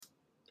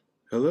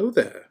Hello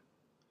there,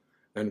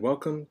 and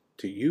welcome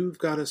to You've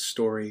Got a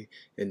Story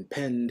in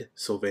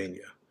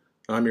Pennsylvania.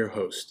 I'm your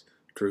host,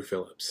 Drew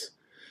Phillips.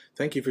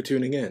 Thank you for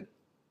tuning in.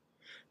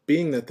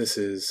 Being that this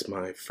is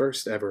my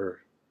first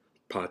ever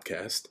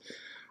podcast,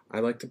 I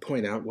like to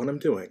point out what I'm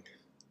doing.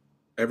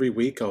 Every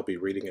week I'll be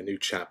reading a new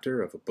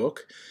chapter of a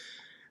book,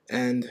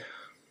 and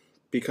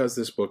because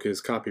this book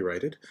is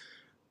copyrighted,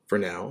 for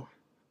now,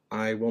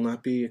 I will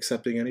not be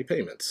accepting any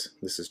payments.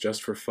 This is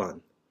just for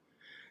fun.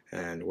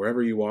 And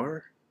wherever you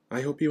are,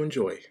 I hope you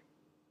enjoy.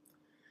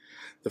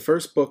 The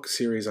first book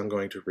series I'm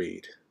going to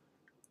read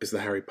is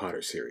the Harry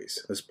Potter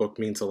series. This book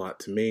means a lot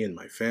to me and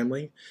my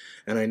family,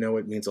 and I know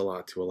it means a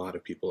lot to a lot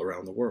of people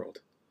around the world.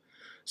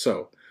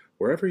 So,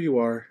 wherever you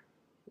are,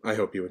 I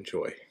hope you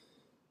enjoy.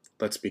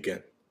 Let's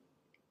begin.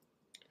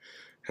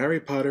 Harry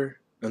Potter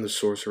and the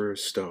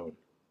Sorcerer's Stone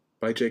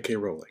by J.K.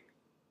 Rowling.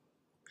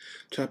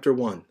 Chapter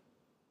 1.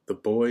 The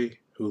Boy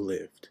Who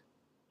Lived.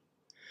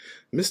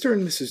 Mr.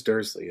 and Mrs.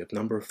 Dursley of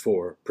number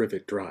 4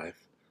 Privet Drive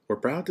were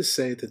proud to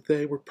say that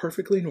they were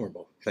perfectly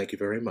normal, thank you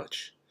very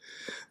much.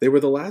 They were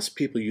the last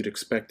people you'd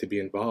expect to be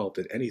involved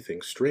in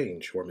anything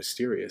strange or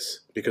mysterious,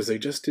 because they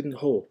just didn't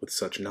hold with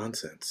such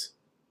nonsense.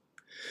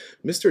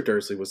 Mr.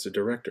 Dursley was the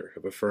director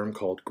of a firm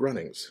called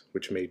Grunnings,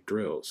 which made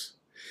drills.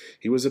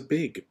 He was a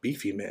big,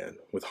 beefy man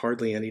with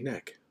hardly any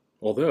neck,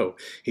 although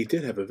he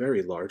did have a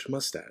very large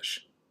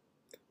mustache.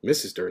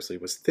 Mrs. Dursley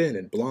was thin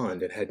and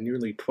blonde and had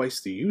nearly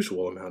twice the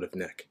usual amount of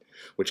neck,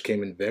 which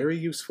came in very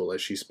useful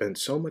as she spent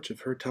so much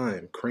of her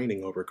time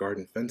craning over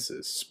garden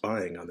fences,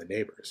 spying on the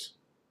neighbors.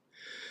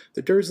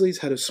 The Dursleys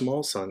had a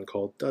small son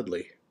called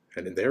Dudley,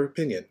 and in their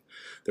opinion,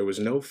 there was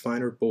no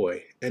finer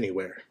boy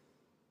anywhere.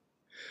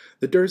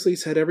 The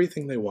Dursleys had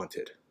everything they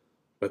wanted,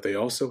 but they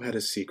also had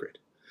a secret,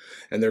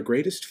 and their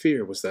greatest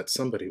fear was that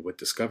somebody would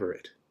discover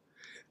it.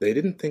 They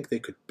didn't think they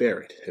could bear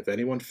it if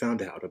anyone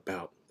found out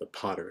about the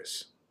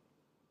Potters.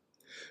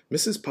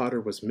 Mrs. Potter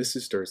was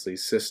Mrs.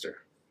 Dursley's sister,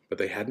 but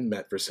they hadn't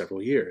met for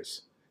several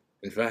years.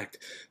 In fact,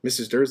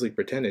 Mrs. Dursley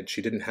pretended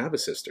she didn't have a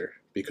sister,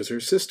 because her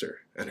sister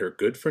and her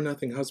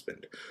good-for-nothing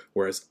husband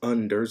were as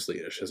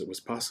un-Dursleyish as it was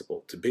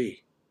possible to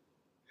be.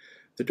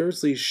 The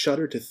Dursleys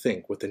shuddered to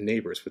think what the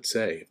neighbors would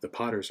say if the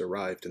Potters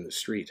arrived in the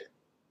street.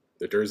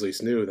 The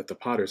Dursleys knew that the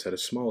Potters had a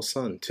small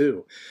son,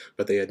 too,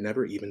 but they had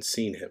never even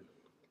seen him.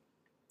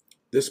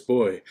 This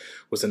boy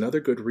was another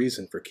good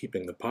reason for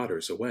keeping the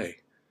Potters away.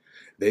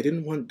 They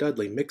didn't want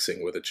Dudley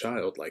mixing with a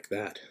child like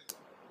that.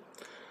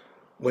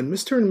 When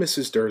Mr. and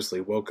Mrs. Dursley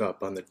woke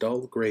up on the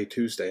dull gray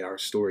Tuesday our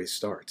story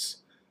starts,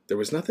 there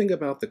was nothing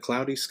about the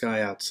cloudy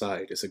sky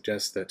outside to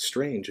suggest that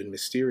strange and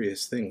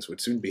mysterious things would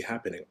soon be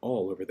happening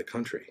all over the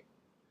country.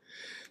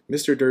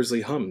 Mr.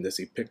 Dursley hummed as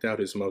he picked out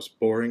his most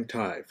boring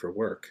tie for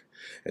work,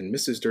 and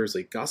Mrs.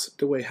 Dursley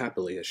gossiped away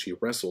happily as she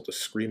wrestled a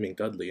screaming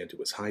Dudley into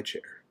his high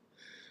chair.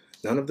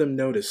 None of them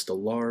noticed a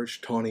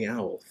large, tawny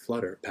owl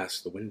flutter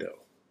past the window.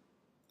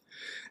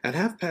 At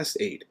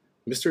 8:30,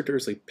 Mr.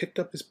 Dursley picked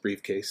up his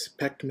briefcase,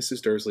 pecked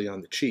Mrs. Dursley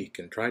on the cheek,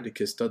 and tried to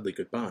kiss Dudley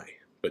goodbye,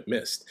 but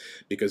missed,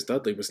 because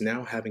Dudley was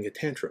now having a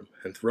tantrum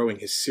and throwing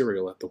his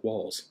cereal at the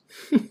walls.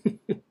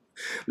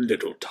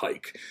 "Little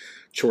tyke,"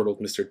 chortled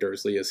Mr.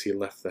 Dursley as he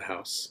left the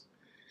house.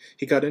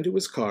 He got into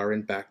his car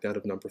and backed out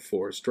of number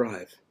 4's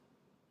drive.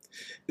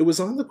 It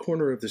was on the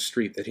corner of the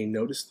street that he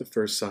noticed the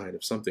first sign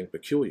of something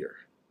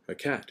peculiar, a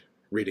cat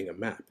reading a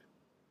map.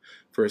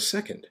 For a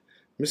second,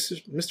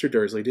 Mr.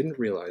 Dursley didn't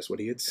realize what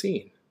he had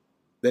seen.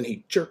 Then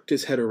he jerked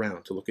his head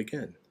around to look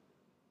again.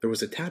 There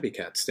was a tabby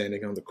cat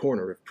standing on the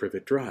corner of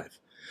Privet Drive,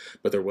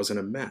 but there wasn't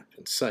a map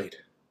in sight.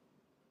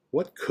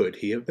 What could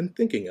he have been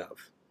thinking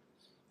of?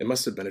 It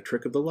must have been a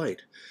trick of the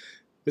light.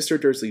 Mr.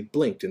 Dursley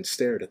blinked and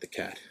stared at the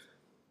cat.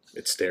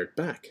 It stared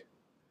back.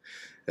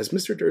 As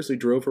Mr. Dursley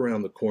drove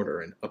around the corner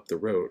and up the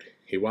road,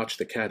 he watched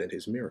the cat in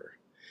his mirror.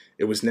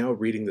 It was now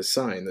reading the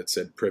sign that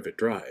said Privet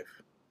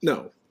Drive.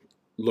 No,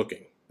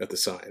 looking at the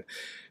sign.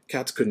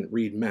 Cats couldn't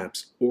read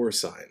maps or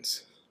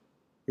signs.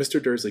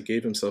 Mr. Dursley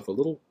gave himself a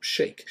little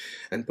shake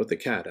and put the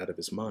cat out of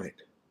his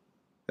mind.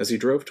 As he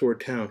drove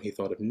toward town, he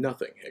thought of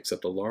nothing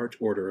except a large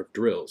order of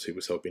drills he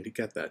was hoping to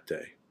get that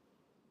day.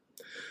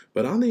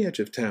 But on the edge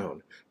of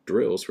town,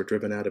 drills were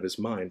driven out of his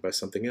mind by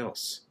something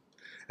else.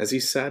 As he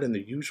sat in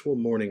the usual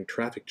morning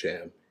traffic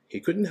jam, he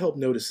couldn't help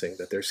noticing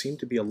that there seemed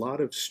to be a lot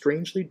of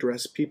strangely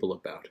dressed people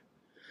about.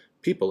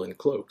 People in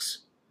cloaks.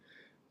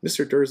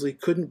 Mr. Dursley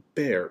couldn't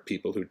bear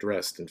people who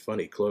dressed in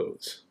funny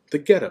clothes, the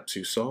get-ups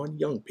you saw in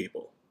young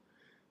people.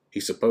 He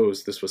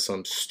supposed this was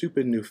some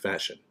stupid new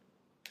fashion.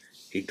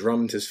 He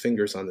drummed his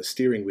fingers on the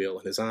steering wheel,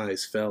 and his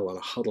eyes fell on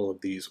a huddle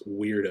of these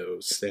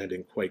weirdos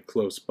standing quite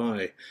close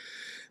by.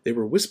 They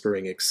were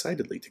whispering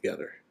excitedly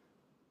together.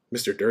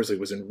 Mr. Dursley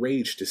was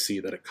enraged to see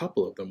that a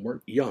couple of them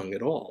weren't young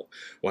at all.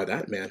 Why,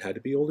 that man had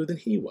to be older than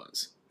he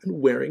was,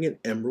 and wearing an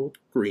emerald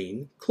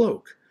green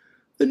cloak.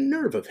 The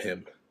nerve of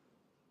him!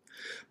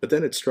 But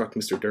then it struck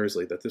Mr.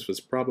 Dursley that this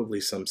was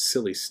probably some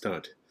silly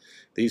stunt.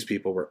 These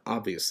people were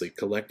obviously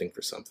collecting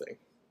for something.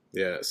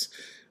 Yes,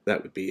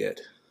 that would be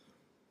it.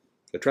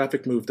 The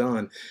traffic moved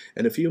on,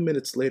 and a few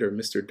minutes later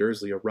Mr.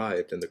 Dursley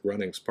arrived in the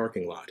Grunnings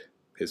parking lot,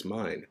 his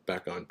mind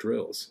back on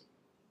drills.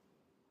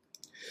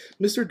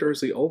 Mr.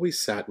 Dursley always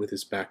sat with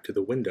his back to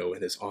the window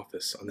in his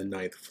office on the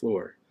 9th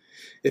floor.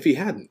 If he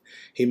hadn't,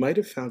 he might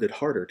have found it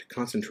harder to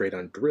concentrate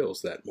on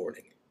drills that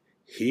morning.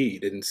 He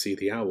didn't see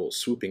the owls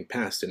swooping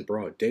past in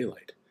broad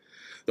daylight,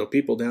 though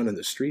people down in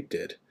the street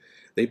did.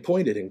 They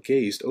pointed and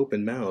gazed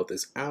open-mouthed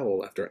as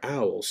owl after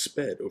owl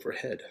sped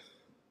overhead.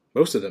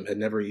 Most of them had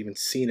never even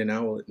seen an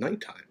owl at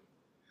night-time.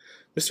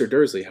 Mr.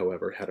 Dursley,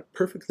 however, had a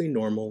perfectly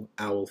normal,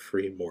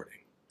 owl-free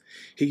morning.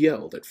 He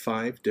yelled at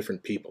 5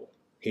 different people.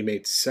 He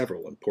made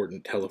several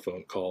important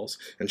telephone calls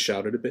and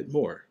shouted a bit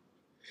more.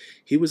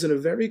 He was in a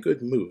very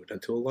good mood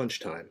until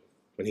lunchtime,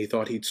 when he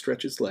thought he'd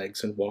stretch his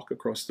legs and walk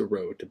across the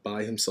road to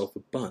buy himself a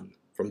bun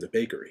from the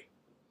bakery.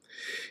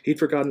 He'd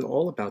forgotten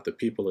all about the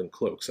people in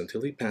cloaks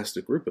until he passed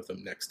a group of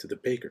them next to the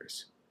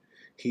baker's.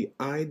 He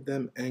eyed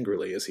them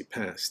angrily as he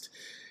passed.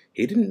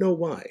 He didn't know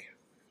why,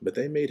 but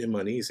they made him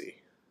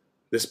uneasy.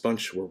 This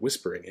bunch were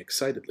whispering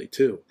excitedly,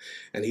 too,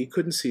 and he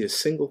couldn't see a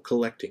single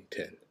collecting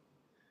tin.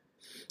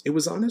 It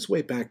was on his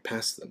way back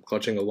past them,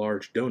 clutching a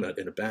large doughnut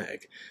in a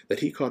bag, that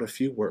he caught a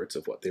few words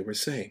of what they were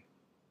saying.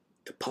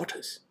 "The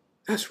Potters.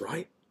 That's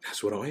right.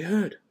 That's what I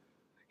heard.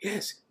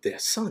 Yes, their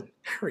son,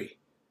 Harry."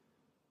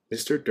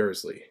 Mr.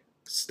 Dursley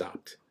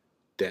stopped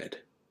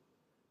dead.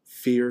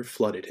 Fear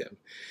flooded him.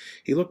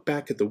 He looked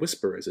back at the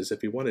whisperers as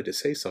if he wanted to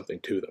say something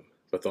to them,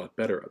 but thought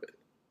better of it.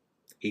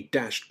 He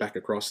dashed back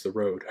across the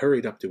road,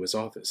 hurried up to his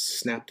office,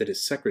 snapped at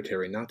his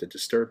secretary not to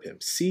disturb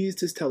him, seized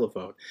his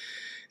telephone,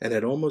 and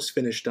had almost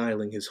finished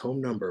dialing his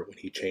home number when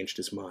he changed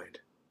his mind.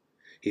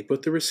 He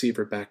put the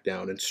receiver back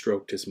down and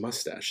stroked his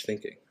mustache,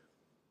 thinking.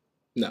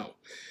 No,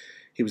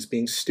 he was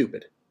being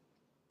stupid.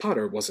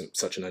 Potter wasn't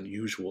such an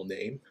unusual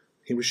name.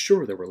 He was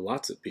sure there were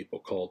lots of people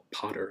called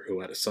Potter who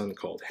had a son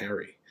called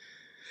Harry.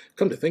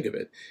 Come to think of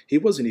it, he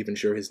wasn't even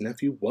sure his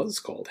nephew was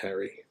called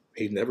Harry.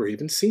 He'd never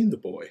even seen the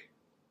boy.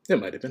 It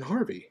might have been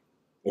Harvey.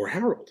 Or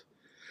Harold.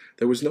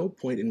 There was no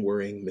point in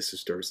worrying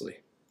Mrs. Dursley.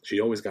 She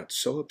always got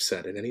so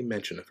upset at any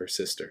mention of her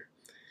sister.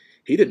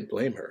 He didn't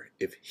blame her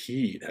if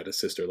he'd had a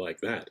sister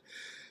like that.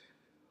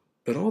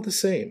 But all the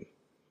same,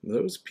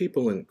 those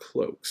people in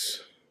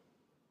cloaks.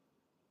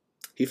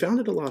 He found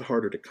it a lot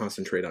harder to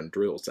concentrate on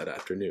drills that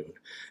afternoon,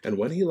 and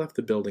when he left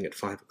the building at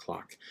 5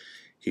 o'clock,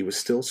 he was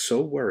still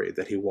so worried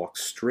that he walked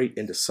straight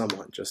into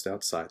someone just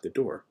outside the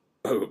door.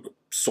 "Oh,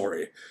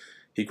 sorry,"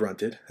 he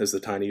grunted as the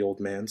tiny old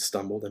man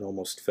stumbled and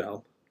almost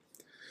fell.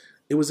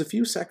 It was a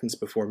few seconds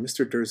before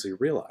Mr. Dursley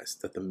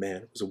realized that the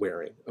man was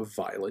wearing a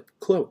violet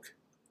cloak.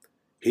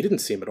 He didn't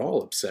seem at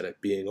all upset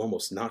at being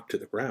almost knocked to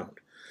the ground.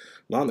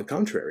 On the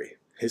contrary,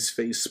 his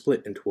face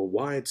split into a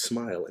wide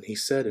smile, and he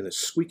said in a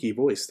squeaky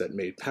voice that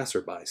made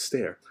passer-by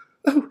stare,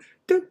 "Oh,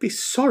 don't be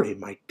sorry,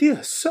 my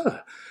dear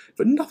sir,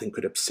 for nothing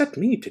could upset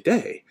me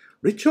today.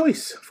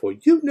 Rejoice, for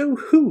you know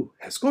who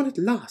has gone at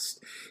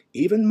last.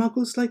 Even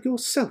muggles like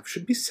yourself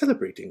should be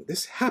celebrating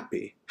this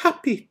happy,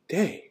 happy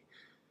day."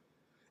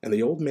 And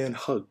the old man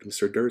hugged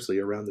Mr. Dursley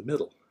around the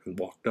middle and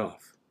walked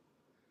off.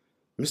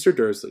 Mr.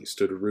 Dursley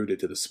stood rooted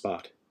to the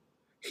spot.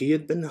 He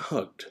had been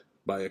hugged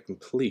by a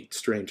complete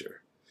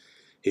stranger.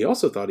 He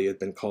also thought he had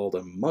been called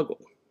a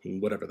muggle,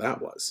 whatever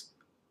that was.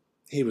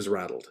 He was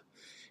rattled.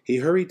 He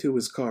hurried to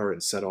his car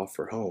and set off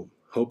for home,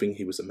 hoping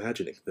he was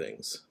imagining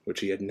things, which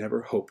he had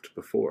never hoped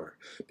before,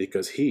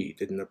 because he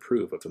didn't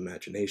approve of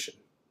imagination.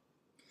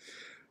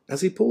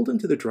 As he pulled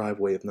into the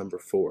driveway of number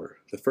 4,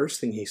 the first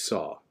thing he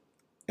saw,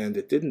 and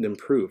it didn't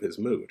improve his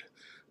mood,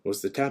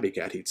 was the tabby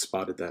cat he'd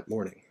spotted that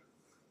morning.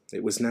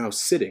 It was now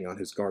sitting on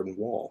his garden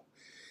wall.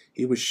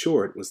 He was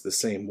sure it was the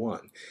same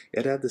one.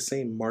 It had the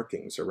same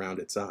markings around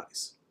its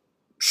eyes.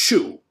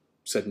 "Shoo!"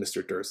 said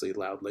Mr. Dursley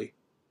loudly.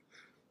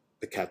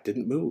 The cat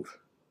didn't move.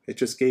 It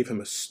just gave him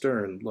a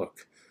stern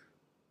look.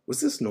 Was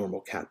this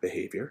normal cat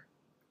behavior?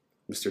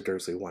 Mr.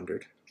 Dursley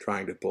wondered,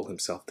 trying to pull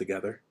himself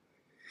together.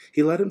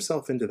 He let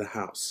himself into the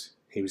house.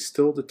 He was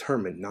still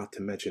determined not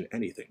to mention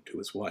anything to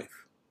his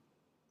wife.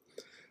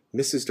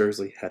 Mrs.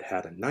 Dursley had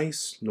had a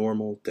nice,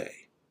 normal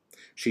day.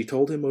 She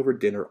told him over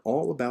dinner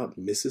all about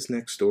Mrs.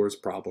 Next Door's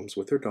problems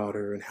with her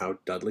daughter and how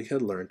Dudley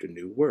had learned a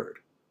new word.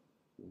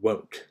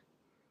 Won't.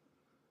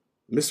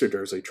 Mr.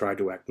 Dursley tried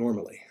to act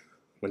normally.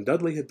 When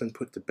Dudley had been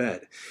put to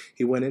bed,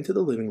 he went into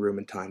the living room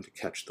in time to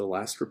catch the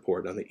last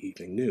report on the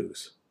evening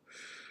news.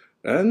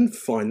 "And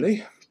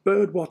finally,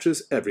 bird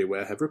watchers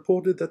everywhere have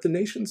reported that the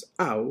nation's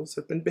owls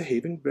have been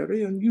behaving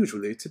very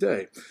unusually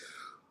today.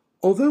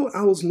 Although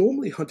owls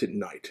normally hunt at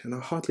night and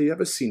are hardly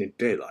ever seen in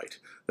daylight,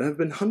 there have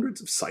been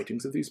hundreds of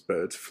sightings of these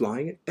birds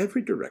flying in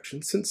every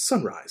direction since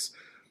sunrise.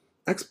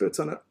 Experts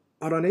are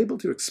unable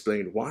to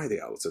explain why the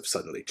owls have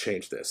suddenly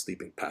changed their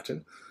sleeping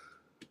pattern."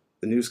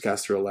 The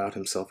newscaster allowed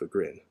himself a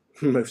grin.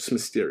 "Most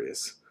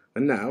mysterious.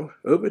 And now,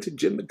 over to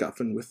Jim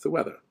McGuffin with the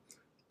weather.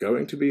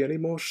 Going to be any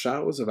more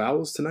showers of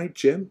owls tonight,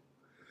 Jim?"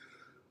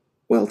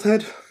 "Well,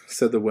 Ted,"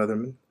 said the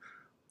weatherman,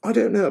 "I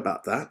don't know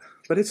about that,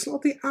 but it's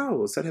not the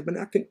owls that have been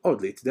acting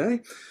oddly today.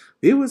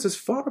 Viewers as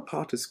far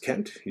apart as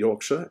Kent,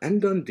 Yorkshire, and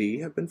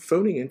Dundee have been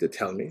phoning in to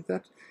tell me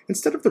that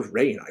instead of the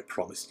rain I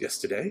promised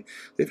yesterday,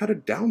 they've had a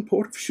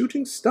downpour of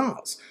shooting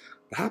stars.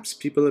 Perhaps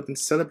people have been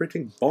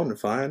celebrating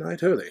bonfire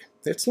night early.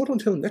 It's not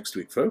until next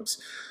week,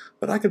 folks,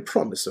 but I can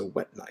promise a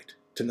wet night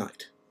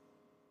tonight.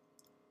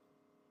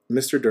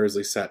 Mr.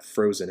 Dursley sat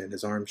frozen in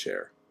his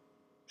armchair.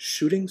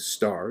 Shooting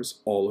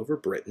stars all over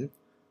Britain,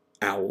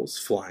 owls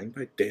flying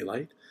by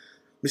daylight,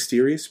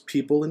 mysterious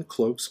people in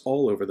cloaks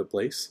all over the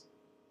place,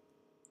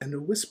 and a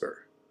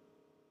whisper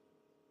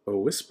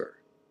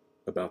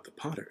about the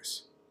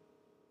Potters.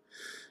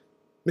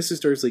 Mrs.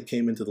 Dursley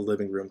came into the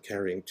living room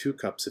carrying 2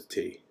 cups of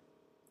tea.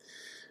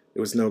 It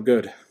was no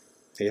good.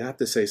 He had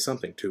to say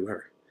something to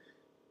her.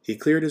 He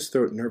cleared his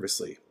throat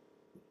nervously.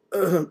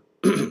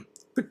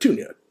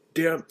 Petunia,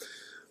 dear,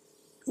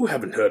 you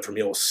haven't heard from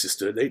your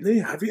sister lately,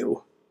 have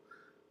you?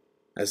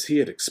 As he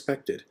had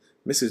expected,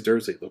 Mrs.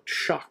 Dursley looked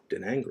shocked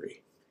and angry.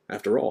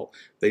 After all,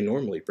 they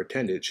normally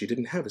pretended she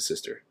didn't have a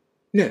sister.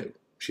 No,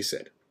 she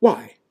said.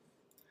 Why?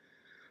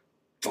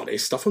 Funny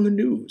stuff on the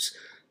news,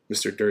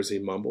 Mr. Dursley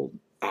mumbled.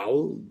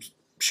 Owls,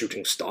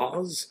 shooting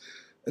stars,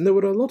 and there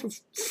were a lot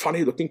of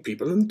funny-looking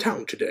people in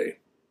town today.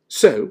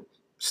 So,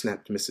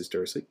 snapped Mrs.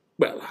 Dursley,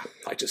 well,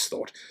 I just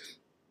thought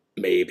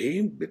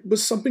maybe it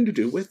was something to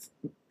do with,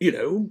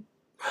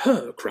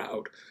 her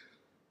crowd.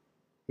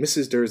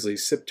 Mrs. Dursley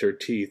sipped her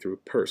tea through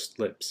pursed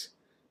lips.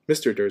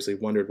 Mr. Dursley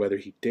wondered whether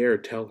he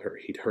dared tell her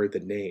he'd heard the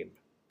name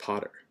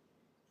Potter.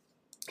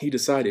 He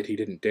decided he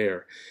didn't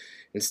dare.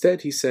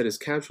 Instead, he said as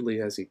casually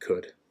as he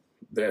could,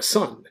 Their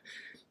son.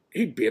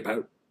 He'd be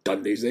about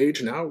Dudley's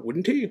age now,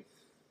 wouldn't he?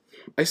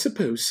 I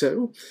suppose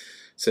so,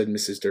 said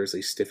Mrs.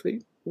 Dursley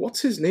stiffly.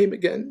 What's his name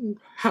again?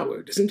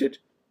 Howard, isn't it?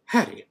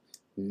 Harry.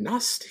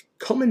 Nasty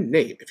common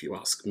name, if you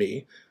ask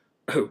me.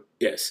 Oh,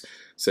 yes,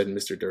 said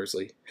Mr.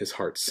 Dursley, his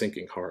heart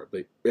sinking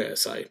horribly.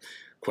 Yes, I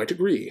quite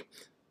agree.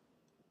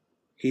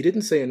 He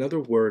didn't say another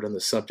word on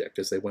the subject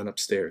as they went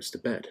upstairs to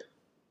bed.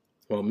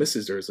 While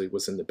Mrs. Dursley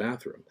was in the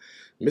bathroom,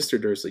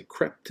 Mr. Dursley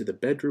crept to the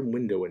bedroom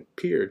window and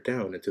peered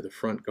down into the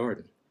front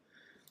garden.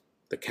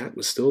 The cat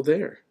was still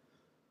there.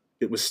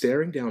 It was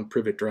staring down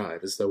Privet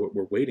Drive as though it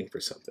were waiting for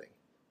something.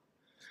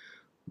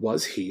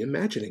 Was he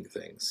imagining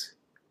things?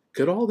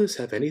 Could all this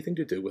have anything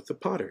to do with the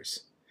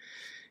Potters?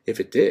 If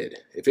it did,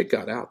 if it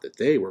got out that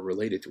they were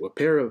related to a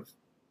pair of...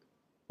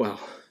 Well,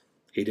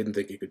 he didn't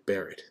think he could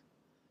bear it.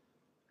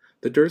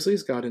 The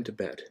Dursleys got into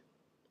bed.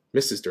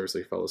 Mrs.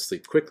 Dursley fell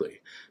asleep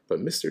quickly, but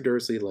Mr.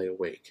 Dursley lay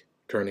awake,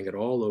 turning it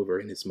all over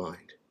in his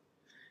mind.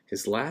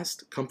 His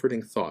last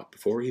comforting thought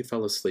before he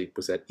fell asleep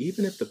was that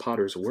even if the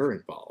Potters were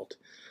involved,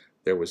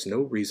 there was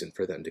no reason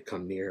for them to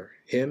come near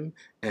him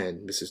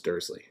and Mrs.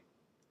 Dursley.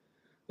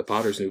 The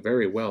Potters knew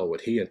very well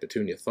what he and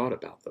Petunia thought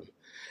about them,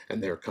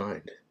 and their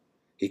kind.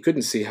 He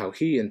couldn't see how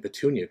he and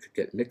Petunia could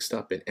get mixed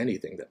up in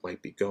anything that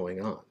might be going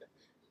on.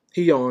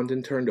 He yawned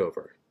and turned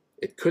over.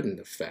 It couldn't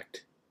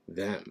affect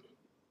them.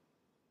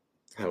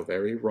 How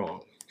very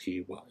wrong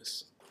he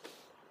was.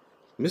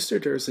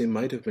 Mr. Dursley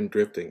might have been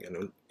drifting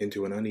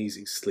into an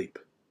uneasy sleep,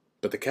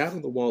 but the cat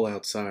on the wall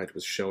outside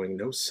was showing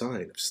no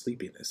sign of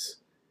sleepiness.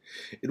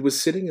 It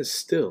was sitting as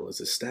still as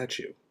a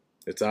statue,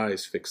 its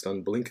eyes fixed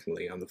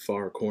unblinkingly on the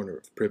far corner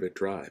of Privet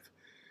Drive.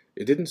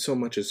 It didn't so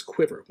much as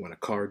quiver when a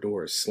car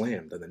door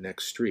slammed on the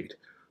next street,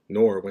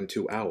 nor when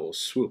 2 owls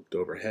swooped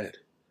overhead.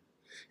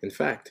 In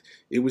fact,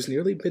 it was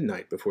nearly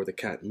midnight before the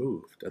cat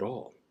moved at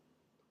all.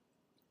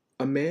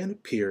 A man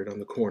appeared on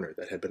the corner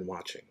that had been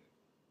watching.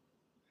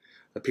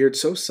 Appeared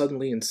so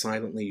suddenly and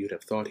silently you'd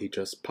have thought he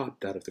just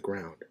popped out of the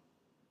ground.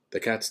 The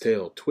cat's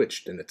tail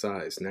twitched and its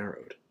eyes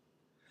narrowed.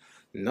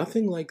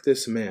 Nothing like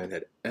this man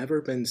had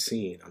ever been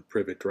seen on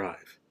Privet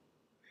Drive.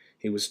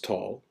 He was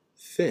tall,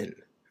 thin,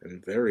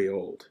 and very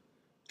old,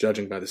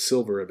 judging by the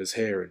silver of his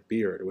hair and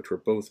beard, which were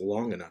both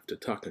long enough to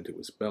tuck into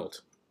his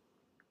belt.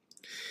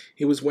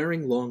 He was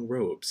wearing long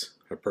robes,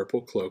 a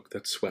purple cloak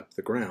that swept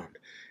the ground,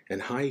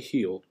 and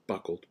high-heeled,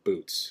 buckled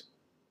boots.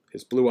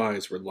 His blue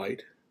eyes were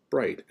light,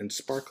 bright, and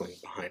sparkling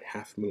behind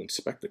half-moon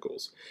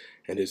spectacles,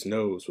 and his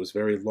nose was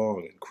very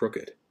long and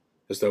crooked,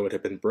 as though it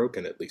had been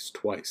broken at least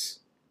twice.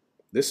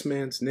 This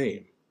man's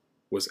name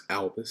was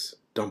Albus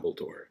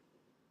Dumbledore.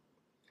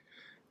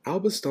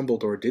 Albus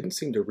Dumbledore didn't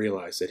seem to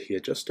realize that he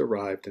had just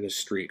arrived in a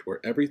street where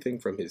everything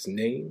from his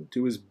name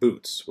to his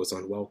boots was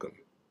unwelcome.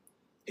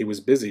 He was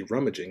busy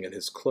rummaging in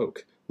his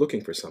cloak,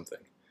 looking for something,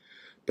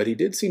 but he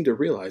did seem to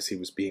realize he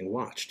was being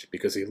watched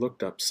because he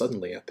looked up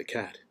suddenly at the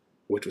cat,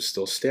 which was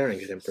still staring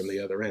at him from the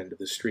other end of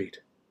the street.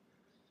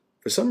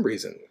 For some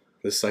reason,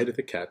 the sight of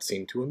the cat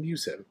seemed to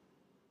amuse him.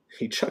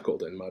 He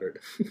chuckled and muttered,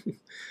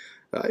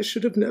 I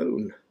should have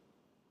known.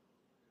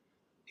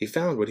 He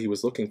found what he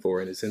was looking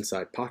for in his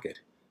inside pocket.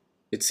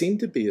 It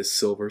seemed to be a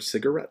silver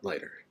cigarette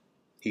lighter.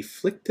 He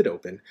flicked it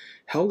open,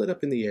 held it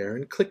up in the air,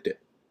 and clicked it.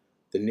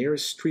 The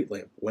nearest street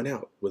lamp went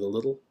out with a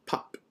little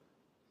pop.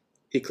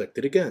 He clicked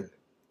it again.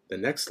 The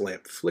next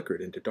lamp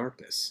flickered into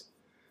darkness.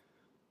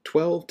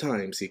 12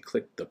 times he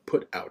clicked the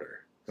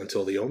put-outer,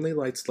 until the only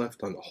lights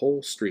left on the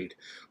whole street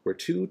were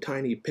two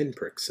tiny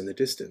pinpricks in the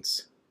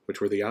distance,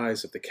 which were the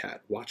eyes of the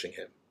cat watching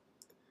him.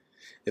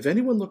 If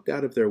anyone looked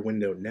out of their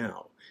window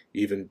now,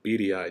 even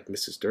beady-eyed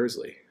Mrs.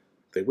 Dursley,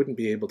 they wouldn't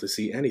be able to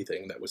see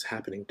anything that was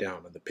happening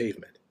down on the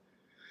pavement.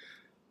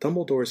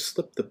 Dumbledore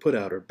slipped the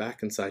put-outer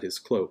back inside his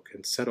cloak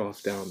and set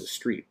off down the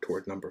street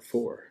toward number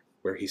 4,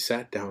 where he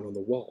sat down on the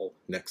wall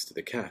next to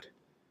the cat.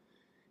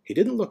 He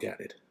didn't look at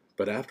it,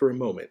 but after a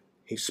moment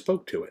he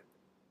spoke to it.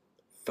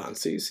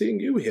 "Fancy seeing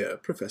you here,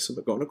 Professor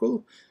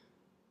McGonagall."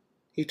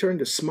 He turned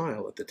to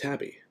smile at the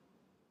tabby,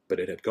 but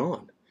it had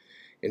gone.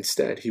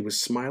 Instead, he was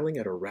smiling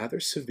at a rather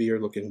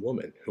severe-looking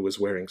woman who was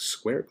wearing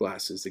square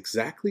glasses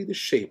exactly the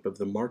shape of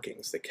the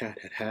markings the cat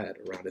had had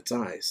around its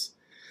eyes.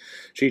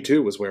 She,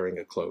 too, was wearing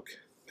a cloak,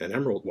 an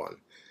emerald one.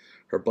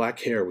 Her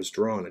black hair was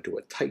drawn into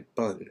a tight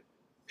bun.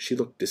 She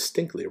looked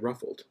distinctly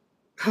ruffled.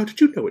 "How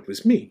did you know it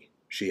was me?"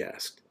 she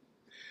asked.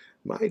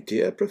 "My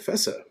dear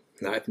Professor,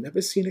 I've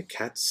never seen a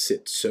cat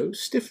sit so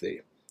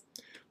stiffly."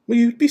 "Well,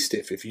 you'd be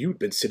stiff if you'd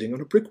been sitting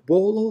on a brick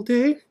wall all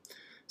day,"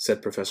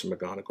 said Professor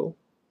McGonagall.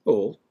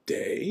 "All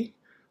day?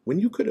 When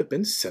you could have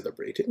been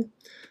celebrating?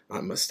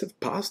 I must have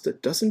passed a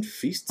dozen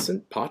feasts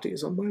and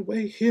parties on my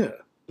way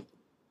here."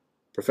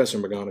 Professor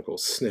McGonagall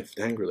sniffed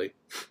angrily.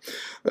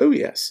 "Oh,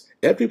 yes,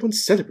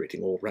 everyone's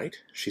celebrating all right,"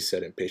 she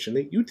said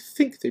impatiently. "You'd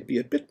think they'd be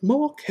a bit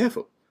more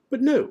careful.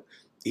 But no,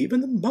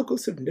 even the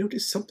Muggles have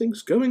noticed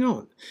something's going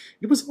on.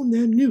 It was on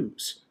their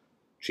news."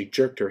 She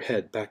jerked her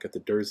head back at the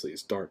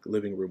Dursleys' dark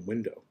living-room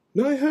window.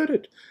 "I heard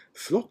it.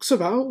 Flocks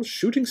of owls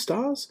shooting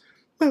stars.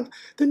 Well,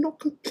 they're not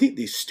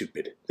completely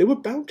stupid. They were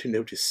bound to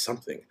notice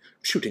something.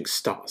 Shooting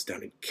stars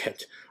down in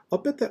Kent. I'll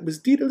bet that was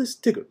Daedalus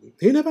Diggory.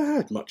 He never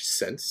had much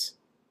sense."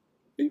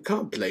 "You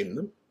can't blame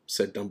them,"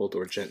 said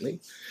Dumbledore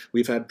gently.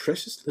 "We've had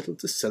precious little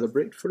to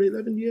celebrate for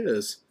 11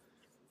 years.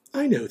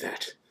 "I know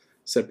that,"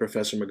 said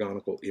Professor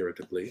McGonagall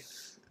irritably.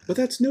 "But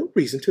that's no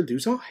reason to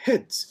lose our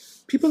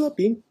heads. People are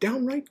being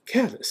downright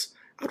careless.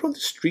 Out on the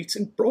streets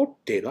in broad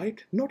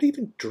daylight, not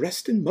even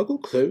dressed in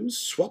Muggle clothes,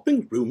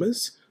 swapping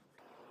rumours."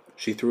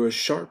 She threw a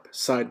sharp,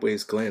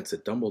 sideways glance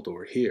at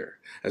Dumbledore here,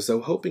 as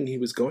though hoping he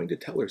was going to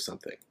tell her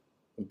something.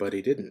 But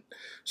he didn't,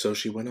 so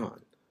she went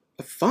on.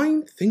 "A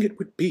fine thing it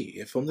would be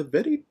if on the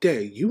very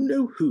day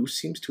you-know-who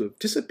seems to have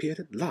disappeared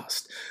at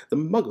last, the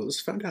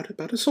Muggles found out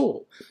about us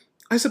all.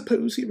 I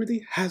suppose he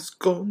really has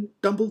gone,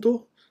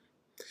 Dumbledore?"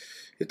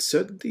 "It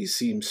certainly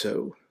seems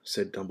so,"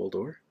 said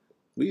Dumbledore.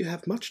 "We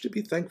have much to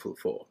be thankful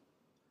for.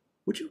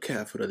 Would you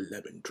care for a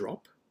lemon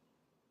drop?"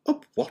 "A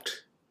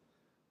what?"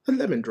 "A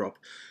lemon drop.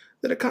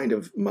 They're a kind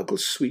of Muggle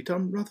sweet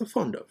I'm rather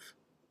fond of."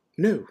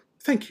 "No,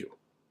 thank you,"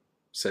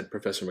 said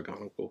Professor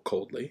McGonagall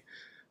coldly,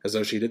 as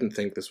though she didn't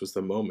think this was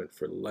the moment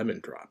for lemon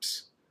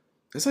drops.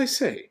 "As I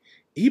say,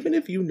 even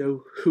if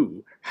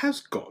you-know-who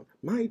has gone,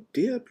 my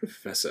dear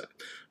Professor,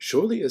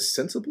 surely a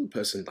sensible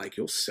person like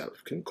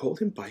yourself can call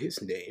him by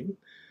his name.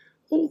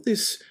 All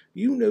this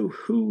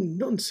you-know-who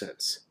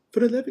nonsense.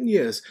 For 11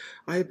 years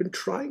I have been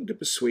trying to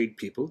persuade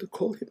people to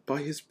call him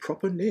by his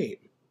proper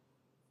name.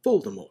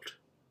 Voldemort."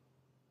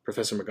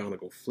 Professor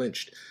McGonagall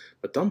flinched,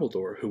 but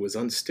Dumbledore, who was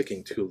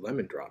unsticking 2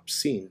 lemon drops,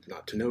 seemed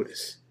not to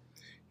notice.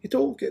 "It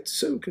all gets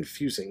so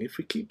confusing if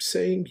we keep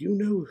saying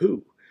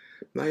you-know-who.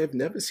 I have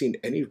never seen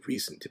any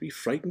reason to be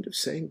frightened of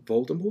saying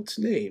Voldemort's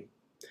name."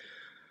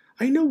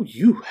 "I know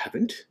you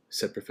haven't,"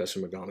 said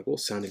Professor McGonagall,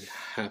 sounding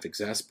half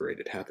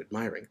exasperated, half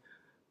admiring.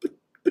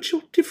 But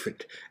you're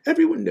different.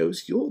 Everyone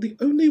knows you're the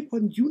only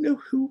one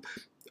you-know-who,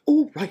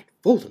 all right,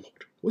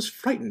 Voldemort, was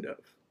frightened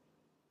of."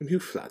 "You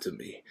flatter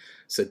me,"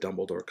 said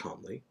Dumbledore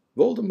calmly.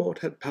 "Voldemort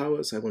had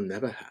powers I will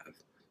never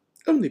have.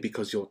 Only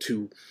because you're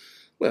too,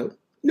 well,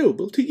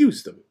 noble to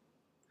use them."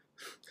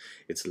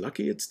 "It's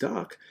lucky it's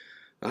dark.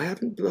 I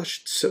haven't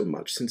blushed so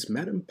much since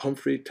Madame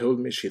Pomfrey told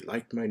me she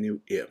liked my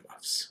new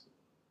earmuffs."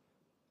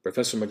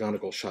 Professor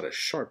McGonagall shot a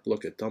sharp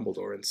look at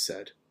Dumbledore and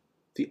said,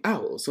 "The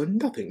owls are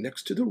nothing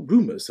next to the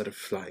rumours that are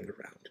flying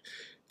around.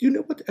 Do you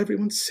know what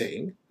everyone's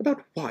saying?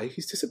 About why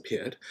he's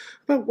disappeared?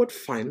 About what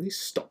finally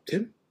stopped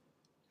him?"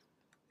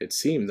 It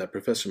seemed that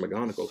Professor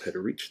McGonagall had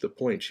reached the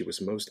point she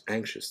was most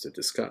anxious to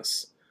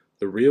discuss,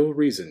 the real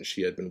reason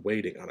she had been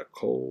waiting on a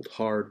cold,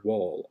 hard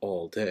wall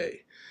all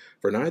day,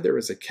 for neither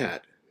as a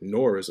cat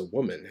nor as a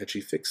woman had she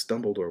fixed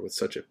Dumbledore with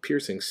such a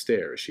piercing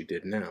stare as she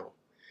did now.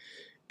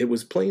 It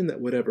was plain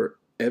that whatever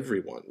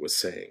everyone was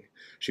saying,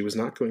 she was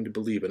not going to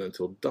believe it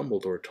until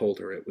Dumbledore told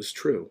her it was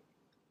true.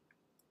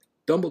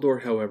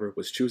 Dumbledore, however,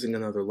 was choosing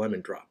another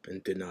lemon drop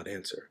and did not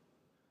answer.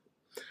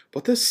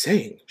 "What they're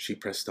saying," she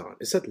pressed on,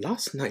 "is that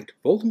last night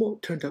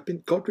Voldemort turned up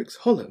in Godric's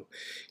Hollow.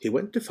 He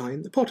went to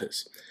find the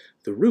Potters.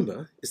 The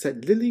rumour is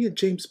that Lily and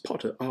James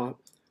Potter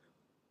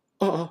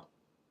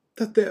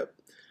that they're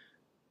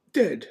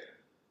dead."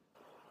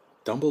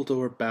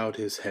 Dumbledore bowed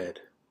his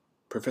head.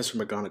 Professor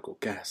McGonagall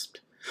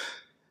gasped.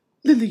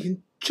 "Lily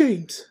and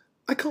James!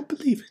 I can't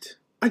believe it.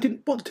 I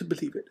didn't want to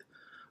believe it.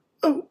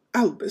 Oh,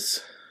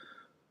 Albus!"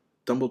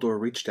 Dumbledore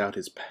reached out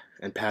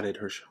and patted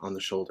her on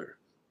the shoulder.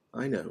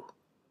 I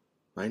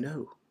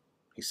know,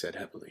 he said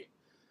heavily.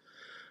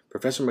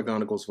 Professor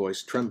McGonagall's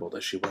voice trembled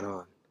as she went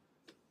on.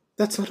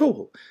 "That's not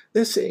all.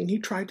 They're saying he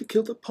tried to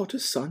kill the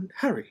Potter's son,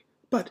 Harry,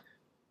 but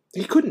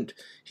he couldn't.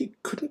 He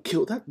couldn't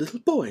kill that little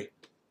boy.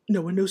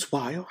 No one knows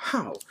why or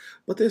how,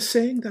 but they're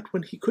saying that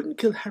when he couldn't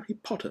kill Harry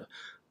Potter,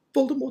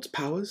 Voldemort's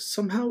powers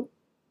somehow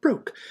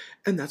broke,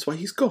 and that's why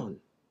he's gone."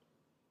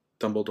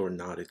 Dumbledore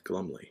nodded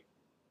glumly.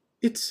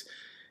 It's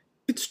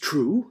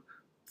true,"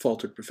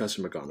 faltered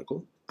Professor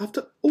McGonagall.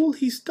 "After all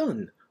he's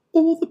done,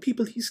 all the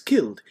people he's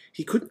killed,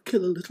 he couldn't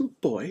kill a little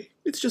boy.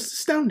 It's just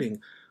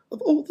astounding.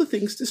 Of all the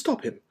things to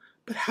stop him.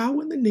 But how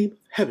in the name of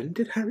heaven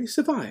did Harry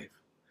survive?"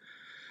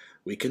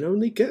 "We can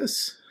only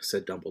guess,"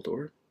 said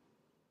Dumbledore.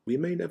 "We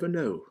may never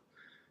know."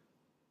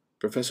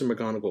 Professor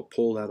McGonagall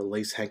pulled out a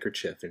lace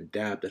handkerchief and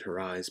dabbed at her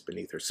eyes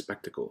beneath her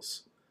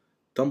spectacles.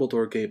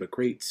 Dumbledore gave a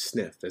great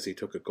sniff as he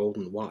took a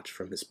golden watch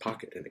from his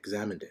pocket and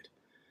examined it.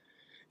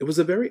 It was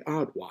a very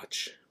odd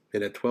watch.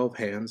 It had 12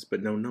 hands,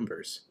 but no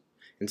numbers.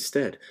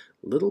 Instead,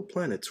 little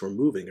planets were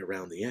moving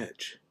around the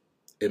edge.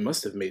 It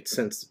must have made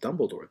sense to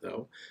Dumbledore,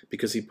 though,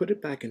 because he put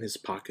it back in his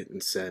pocket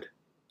and said,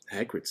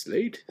 "Hagrid's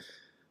late?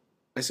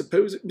 I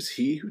suppose it was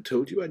he who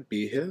told you I'd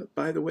be here,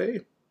 by the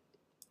way?"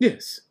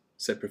 "Yes,"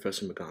 said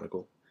Professor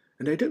McGonagall,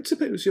 "and I don't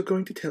suppose you're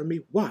going to tell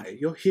me why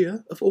you're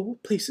here, of all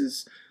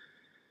places?"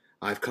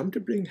 "I've come to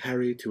bring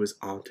Harry to his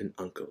aunt and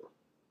uncle.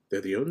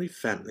 They're the only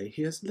family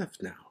he has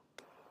left now."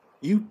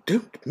 You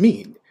can't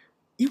mean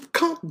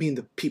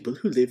the people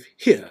who live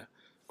here,"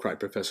 cried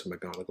Professor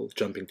McGonagall,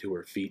 jumping to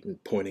her feet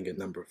and pointing at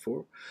number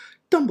 4.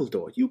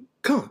 "Dumbledore, you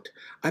can't.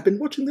 I've been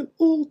watching them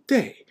all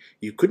day.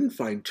 You couldn't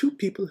find 2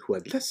 people who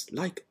are less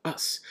like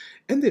us.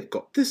 And they've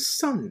got this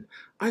son.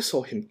 I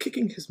saw him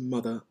kicking his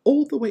mother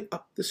all the way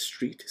up the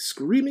street,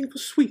 screaming for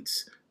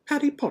sweets.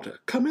 Harry Potter,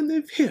 come and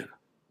live here."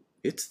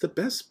 "It's the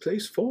best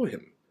place for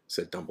him,"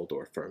 said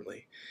Dumbledore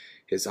firmly.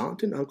 "His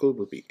aunt and uncle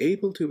will be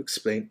able to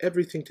explain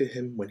everything to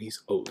him when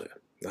he's older.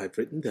 I've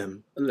written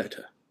them a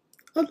letter."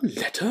 "A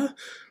letter?"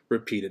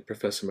 repeated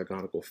Professor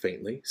McGonagall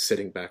faintly,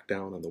 sitting back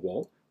down on the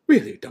wall.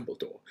 "Really,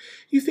 Dumbledore,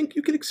 you think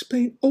you can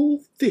explain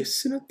all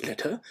this in a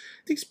letter?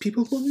 These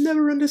people will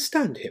never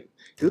understand him.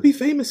 He'll be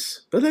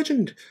famous, a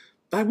legend.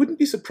 I wouldn't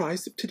be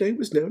surprised if today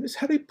was known as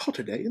Harry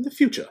Potter Day in the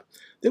future.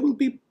 There will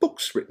be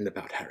books written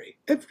about Harry.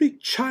 Every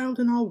child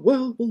in our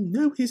world will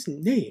know his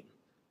name."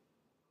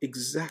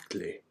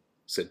 "Exactly,"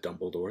 said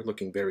Dumbledore,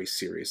 looking very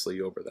seriously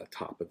over the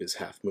top of his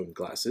half-moon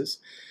glasses.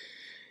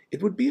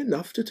 "It would be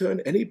enough to turn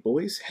any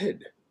boy's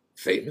head.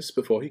 Famous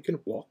before he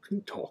can walk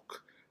and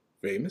talk.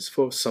 Famous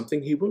for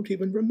something he won't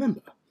even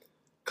remember.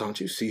 Can't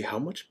you see how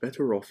much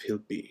better off he'll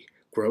be,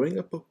 growing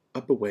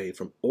up away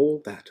from all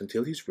that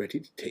until he's ready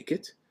to take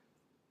it?"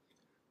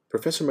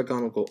 Professor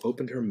McGonagall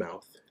opened her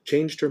mouth,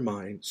 changed her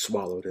mind,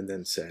 swallowed, and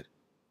then said,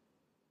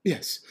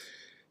 Yes,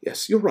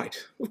 you're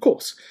right, of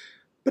course.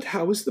 But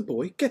how is the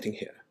boy getting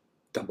here,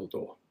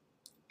 Dumbledore?"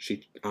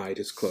 She eyed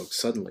his cloak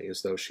suddenly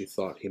as though she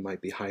thought he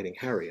might be hiding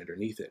Harry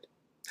underneath it.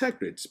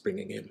 "Hagrid's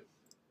bringing him."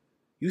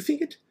 "You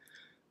think it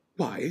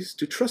wise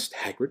to trust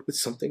Hagrid with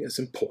something as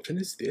important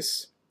as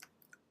this?"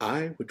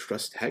 "I would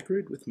trust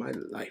Hagrid with my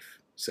life,"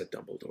 said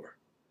Dumbledore.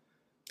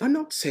 "I'm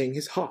not saying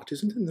his heart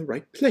isn't in the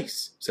right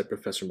place," said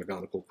Professor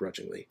McGonagall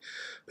grudgingly.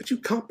 "But you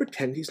can't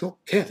pretend he's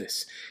not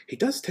careless. He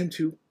does tend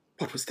to—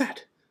 What was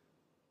that?"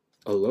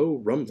 A low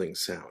rumbling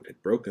sound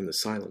had broken the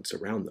silence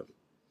around them.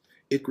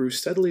 It grew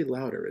steadily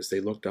louder as they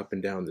looked up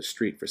and down the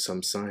street for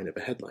some sign of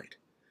a headlight.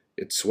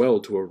 It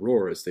swelled to a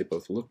roar as they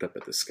both looked up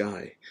at the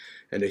sky,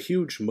 and a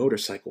huge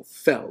motorcycle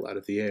fell out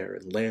of the air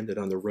and landed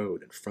on the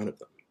road in front of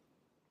them.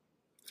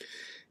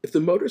 If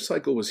the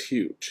motorcycle was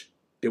huge,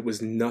 it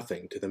was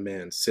nothing to the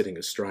man sitting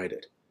astride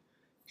it.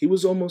 He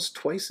was almost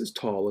twice as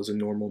tall as a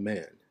normal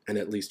man, and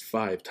at least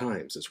 5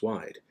 times as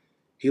wide.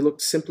 He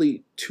looked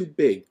simply too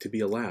big to be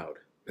allowed,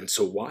 and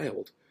so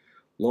wild.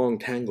 Long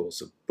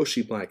tangles of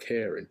bushy black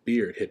hair and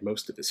beard hid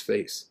most of his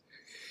face.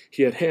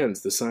 He had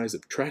hands the size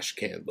of trash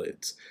can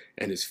lids,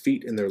 and his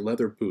feet in their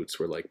leather boots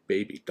were like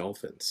baby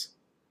dolphins.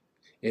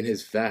 In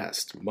his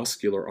vast,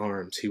 muscular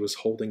arms he was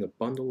holding a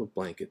bundle of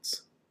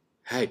blankets.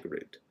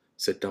 "Hagrid,"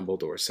 said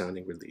Dumbledore,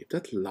 sounding relieved.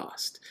 "At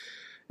last.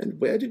 And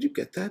where did you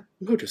get that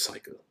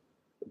motorcycle?"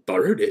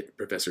 "Borrowed it,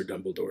 Professor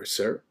Dumbledore,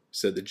 sir,"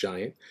 said the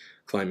giant,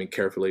 climbing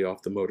carefully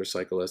off the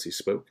motorcycle as he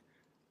spoke.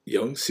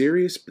 "Young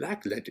Sirius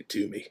Black lent it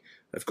to me.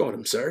 I've got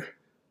him, sir."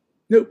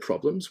 "No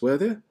problems, were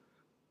there?"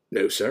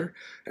 "No, sir.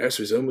 Ours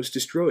was almost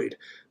destroyed,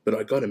 but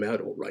I got him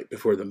out all right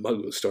before the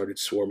muggles started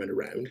swarming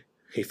around.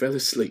 He fell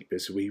asleep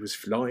as we was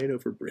flying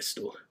over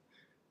Bristol."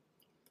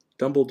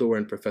 Dumbledore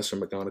and Professor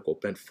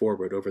McGonagall bent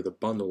forward over the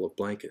bundle of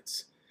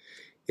blankets.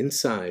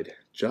 Inside,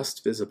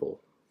 just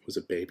visible, was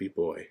a baby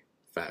boy,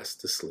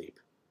 fast asleep.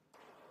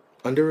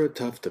 Under a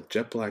tuft of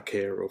jet-black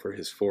hair over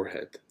his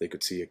forehead, they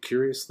could see a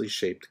curiously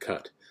shaped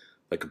cut,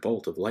 like a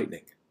bolt of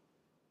lightning.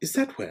 "Is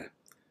that where?"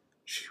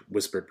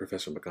 whispered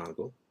Professor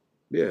McGonagall.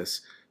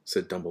 "Yes,"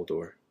 said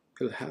Dumbledore.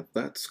 "He'll have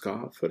that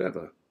scar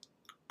forever."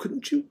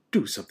 "Couldn't you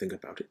do something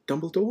about it,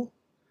 Dumbledore?"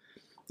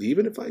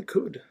 "Even if I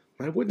could,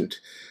 I wouldn't.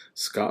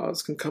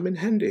 Scars can come in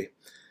handy.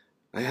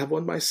 I have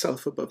one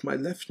myself above my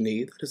left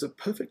knee that is a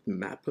perfect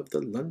map of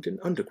the London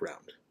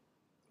Underground.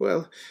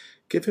 Well,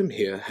 give him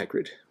here,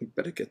 Hagrid. We'd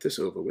better get this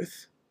over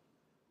with."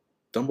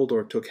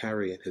 Dumbledore took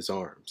Harry in his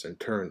arms and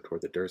turned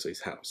toward the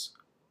Dursleys' house.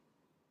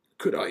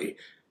 Could I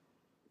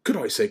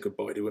say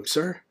goodbye to him,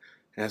 sir?"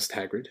 asked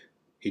Hagrid.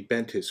 He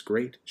bent his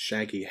great,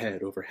 shaggy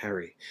head over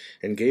Harry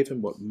and gave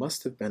him what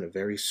must have been a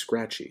very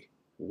scratchy,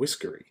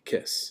 whiskery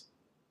kiss.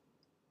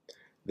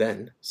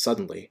 Then,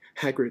 suddenly,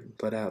 Hagrid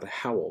let out a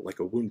howl like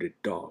a wounded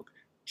dog.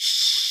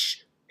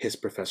 "Shh!"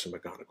 hissed Professor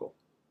McGonagall.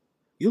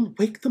 "You'll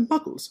wake the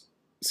Muggles."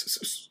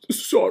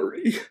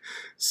 Sorry,"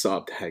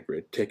 sobbed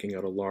Hagrid, taking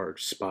out a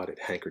large spotted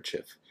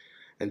handkerchief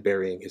and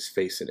burying his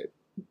face in it.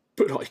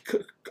 "But I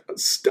can't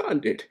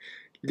stand it.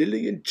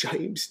 Lily and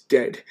James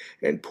dead,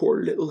 and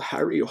poor little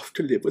Harry off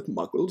to live with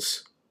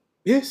Muggles."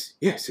 Yes,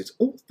 it's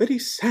all very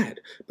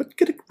sad, but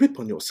get a grip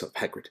on yourself,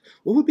 Hagrid,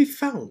 or we'll be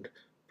found,"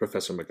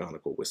 Professor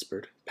McGonagall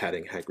whispered,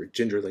 patting Hagrid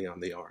gingerly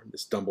on the arm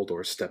as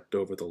Dumbledore stepped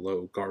over the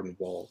low garden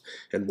wall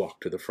and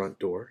walked to the front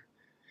door.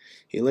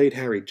 He laid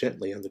Harry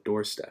gently on the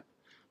doorstep,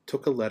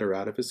 took a letter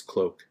out of his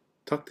cloak,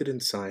 tucked it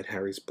inside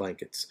Harry's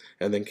blankets,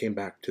 and then came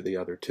back to the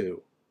other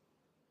two.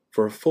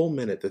 For a full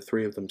minute the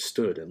three of them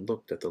stood and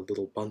looked at the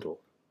little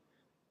bundle.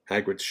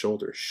 Hagrid's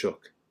shoulders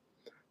shook.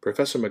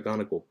 Professor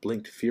McGonagall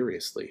blinked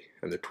furiously,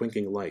 and the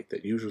twinkling light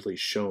that usually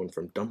shone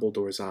from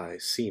Dumbledore's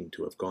eyes seemed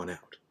to have gone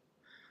out.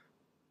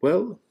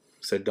 "Well,"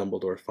 said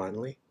Dumbledore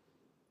finally,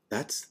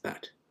 "that's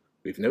that.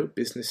 We've no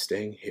business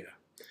staying here.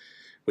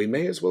 We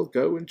may as well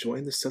go and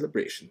join the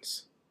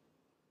celebrations."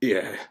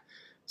 "Yeah,"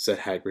 said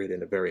Hagrid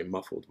in a very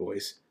muffled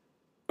voice.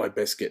 "I'd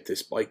best get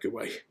this bike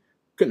away.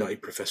 Good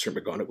night, Professor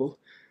McGonagall.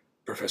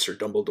 Professor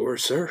Dumbledore,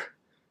 sir."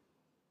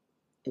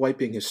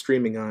 Wiping his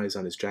streaming eyes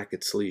on his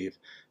jacket sleeve,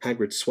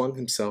 Hagrid swung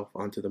himself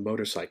onto the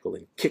motorcycle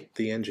and kicked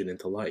the engine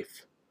into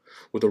life.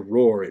 With a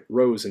roar it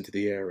rose into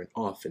the air and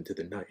off into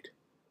the night.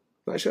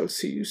 "I shall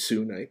see you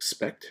soon, I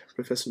expect,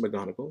 Professor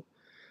McGonagall,"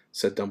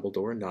 said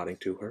Dumbledore, nodding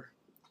to her.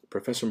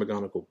 Professor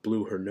McGonagall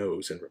blew her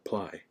nose in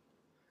reply.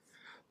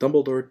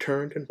 Dumbledore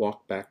turned and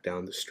walked back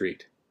down the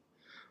street.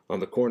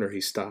 On the corner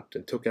he stopped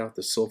and took out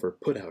the silver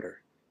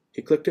put-outer.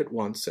 He clicked it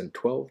once, and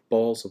 12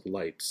 balls of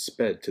light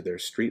sped to their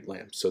street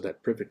lamps so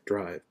that Privet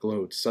Drive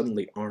glowed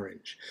suddenly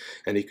orange,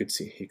 and he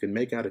could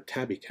make out a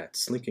tabby cat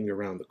slinking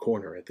around the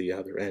corner at the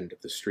other end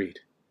of the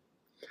street.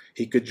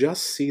 He could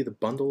just see the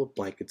bundle of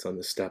blankets on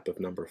the step of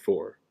number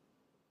 4.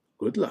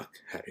 "Good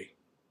luck, Harry,"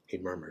 he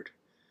murmured.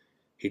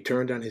 He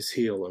turned on his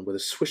heel, and with a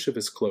swish of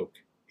his cloak,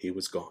 he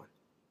was gone.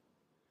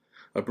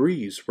 A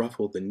breeze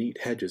ruffled the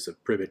neat hedges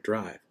of Privet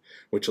Drive,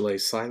 which lay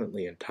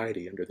silently and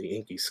tidy under the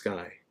inky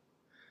sky.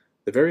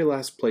 The very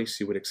last place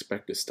you would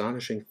expect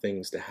astonishing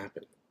things to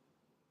happen.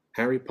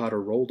 Harry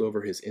Potter rolled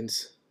over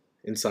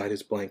inside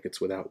his blankets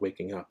without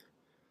waking up.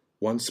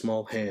 One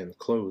small hand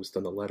closed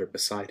on the letter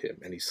beside him,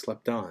 and he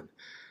slept on,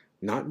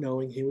 not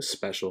knowing he was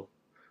special,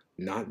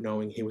 not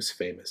knowing he was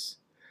famous,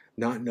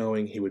 not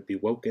knowing he would be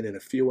woken in a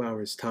few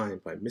hours' time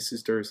by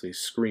Mrs. Dursley's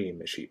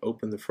scream as she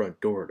opened the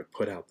front door to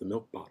put out the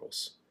milk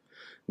bottles,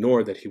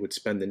 nor that he would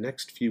spend the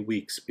next few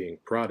weeks being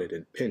prodded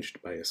and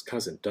pinched by his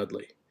cousin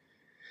Dudley.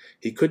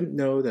 He couldn't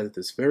know that at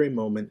this very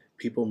moment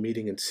people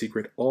meeting in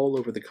secret all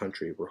over the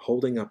country were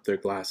holding up their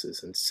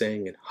glasses and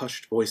saying in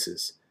hushed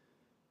voices,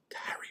 "To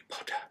Harry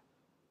Potter,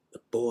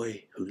 the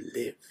boy who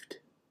lived."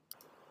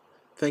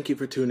 Thank you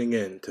for tuning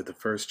in to the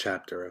first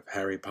chapter of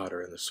Harry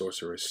Potter and the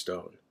Sorcerer's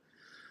Stone.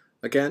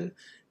 Again,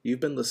 you've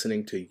been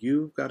listening to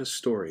You've Got a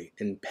Story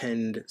in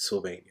Penned,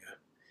 Sylvania.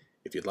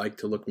 If you'd like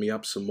to look me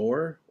up some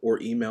more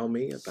or email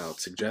me about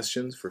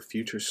suggestions for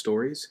future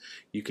stories,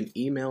 you can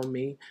email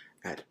me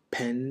at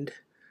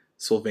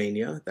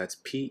Sylvania, that's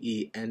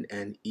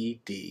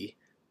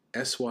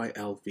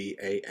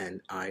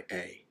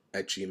PENNEDSYLVANIA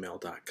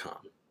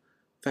 @gmail.com.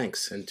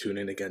 Thanks, and tune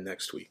in again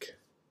next week.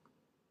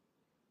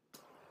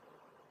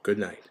 Good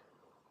night.